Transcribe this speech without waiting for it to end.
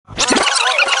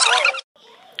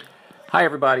Hi,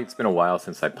 everybody. It's been a while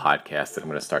since I podcasted. I'm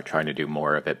going to start trying to do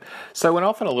more of it. So I went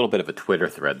off on a little bit of a Twitter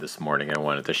thread this morning, and I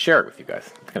wanted to share it with you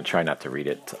guys. I'm going to try not to read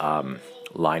it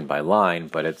line by line,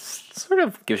 but it sort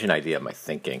of gives you an idea of my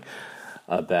thinking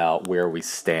about where we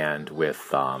stand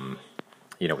with,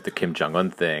 with the Kim Jong-un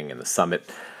thing and the summit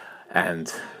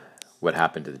and what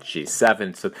happened to the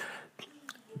G7. So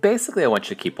basically, I want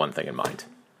you to keep one thing in mind.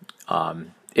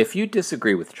 If you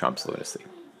disagree with Trump's lunacy,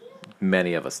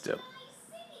 many of us do,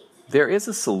 there is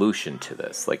a solution to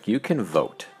this. Like, you can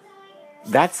vote.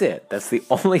 That's it. That's the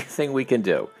only thing we can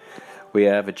do. We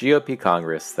have a GOP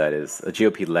Congress that is a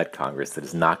GOP-led Congress that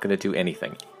is not going to do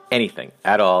anything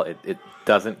at all. It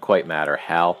doesn't quite matter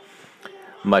how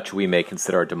much we may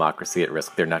consider our democracy at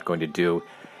risk. They're not going to do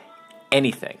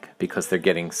anything because they're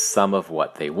getting some of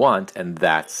what they want, and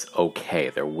that's okay.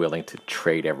 They're willing to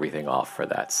trade everything off for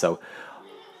that. So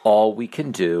all we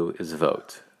can do is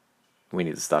vote. We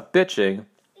need to stop bitching,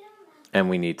 and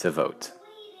we need to vote.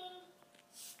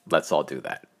 Let's all do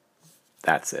that.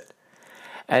 That's it.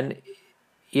 And,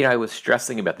 I was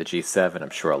stressing about the G7. I'm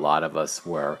sure a lot of us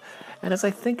were. And as I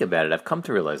think about it, I've come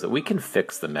to realize that we can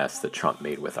fix the mess that Trump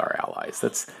made with our allies.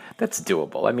 That's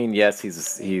doable. I mean, yes,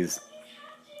 he's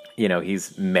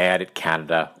mad at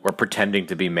Canada, or pretending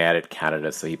to be mad at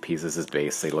Canada, so he appeases his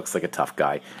base, so he looks like a tough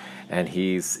guy. And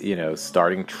he's,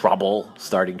 starting trouble,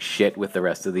 starting shit with the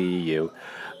rest of the EU.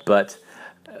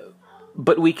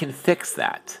 But we can fix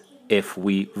that if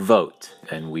we vote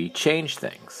and we change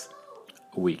things.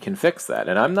 We can fix that.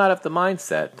 And I'm not of the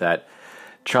mindset that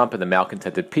Trump and the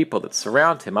malcontented people that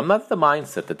surround him, I'm not of the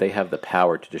mindset that they have the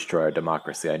power to destroy our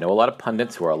democracy. I know a lot of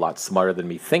pundits who are a lot smarter than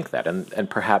me think that, and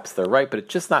perhaps they're right, but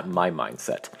it's just not my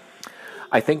mindset.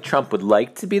 I think Trump would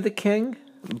like to be the king,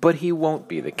 but he won't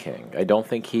be the king. I don't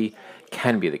think he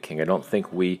can be the king. I don't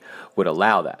think we would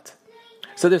allow that.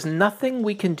 So there's nothing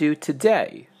we can do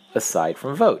today aside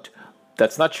from vote.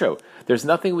 That's not true. There's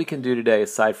nothing we can do today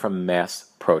aside from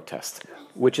mass protest,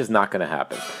 which is not going to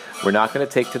happen. We're not going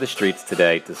to take to the streets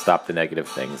today to stop the negative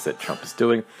things that Trump is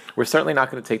doing. We're certainly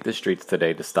not going to take to the streets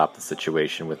today to stop the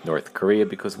situation with North Korea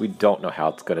because we don't know how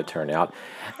it's going to turn out.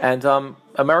 And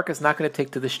America's not going to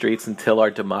take to the streets until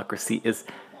our democracy is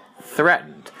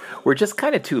threatened. We're just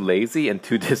kind of too lazy and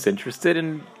too disinterested,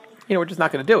 and we're just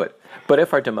not going to do it. But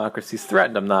if our democracy is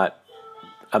threatened, I'm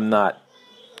not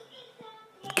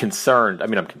concerned. I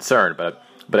mean, I'm concerned, but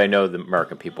I know the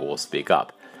American people will speak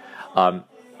up. And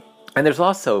there's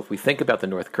also, if we think about the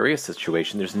North Korea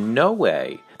situation, there's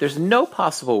no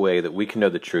possible way that we can know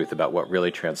the truth about what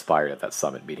really transpired at that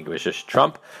summit meeting. It was just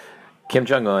Trump, Kim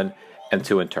Jong-un, and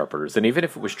two interpreters. And even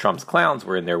if it was Trump's clowns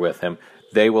were in there with him,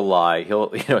 they will lie.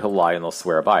 He'll lie and they'll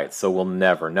swear by it. So we'll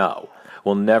never know.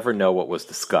 We'll never know what was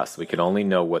discussed. We can only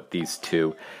know what these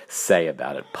two say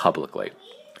about it publicly.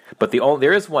 But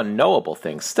there is one knowable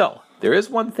thing still. There is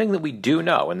one thing that we do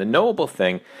know, and the knowable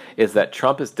thing is that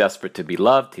Trump is desperate to be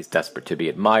loved, he's desperate to be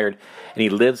admired, and he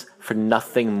lives for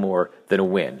nothing more than a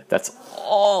win. That's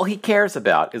all he cares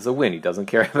about is a win. He doesn't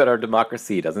care about our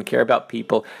democracy, he doesn't care about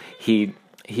people,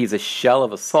 he's a shell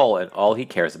of a soul, and all he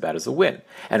cares about is a win.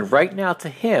 And right now, to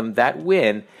him, that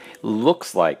win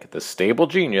looks like the stable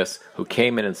genius who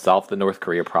came in and solved the North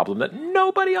Korea problem that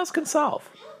nobody else can solve.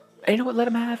 And you know what? Let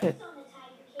him have it.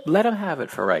 Let him have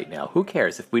it for right now. Who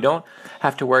cares? If we don't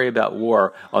have to worry about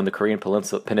war on the Korean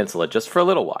Peninsula just for a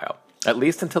little while, at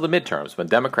least until the midterms, when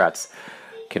Democrats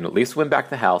can at least win back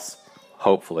the House,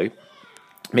 hopefully,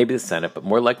 maybe the Senate, but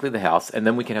more likely the House, and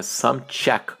then we can have some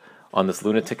check on this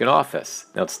lunatic in office.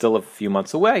 Now, it's still a few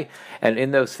months away, and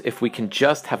in those, if we can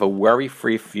just have a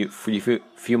worry-free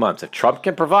few months, if Trump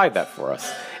can provide that for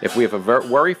us, if we have a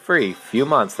worry-free few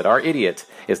months that our idiot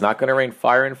is not going to rain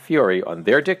fire and fury on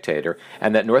their dictator,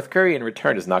 and that North Korea in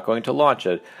return is not going to launch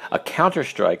a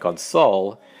counterstrike on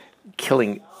Seoul,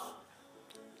 killing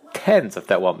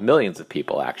millions of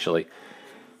people, actually,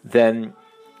 then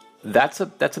that's a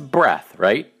breath,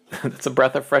 right? That's a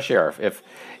breath of fresh air.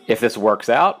 If this works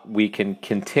out, we can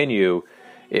continue.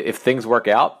 If things work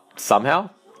out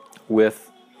somehow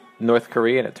with North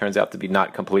Korea and it turns out to be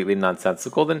not completely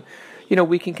nonsensical, then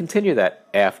we can continue that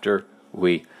after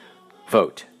we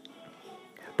vote.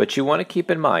 But you want to keep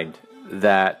in mind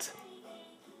that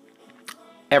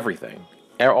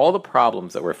all the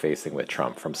problems that we're facing with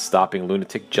Trump, from stopping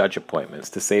lunatic judge appointments,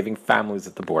 to saving families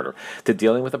at the border, to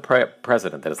dealing with a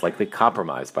president that is likely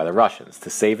compromised by the Russians, to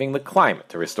saving the climate,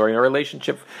 to restoring our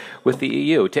relationship with the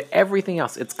EU, to everything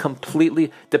else, it's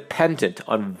completely dependent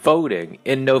on voting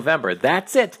in November.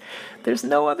 That's it. There's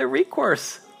no other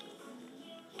recourse.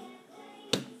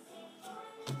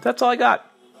 That's all I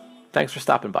got. Thanks for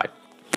stopping by.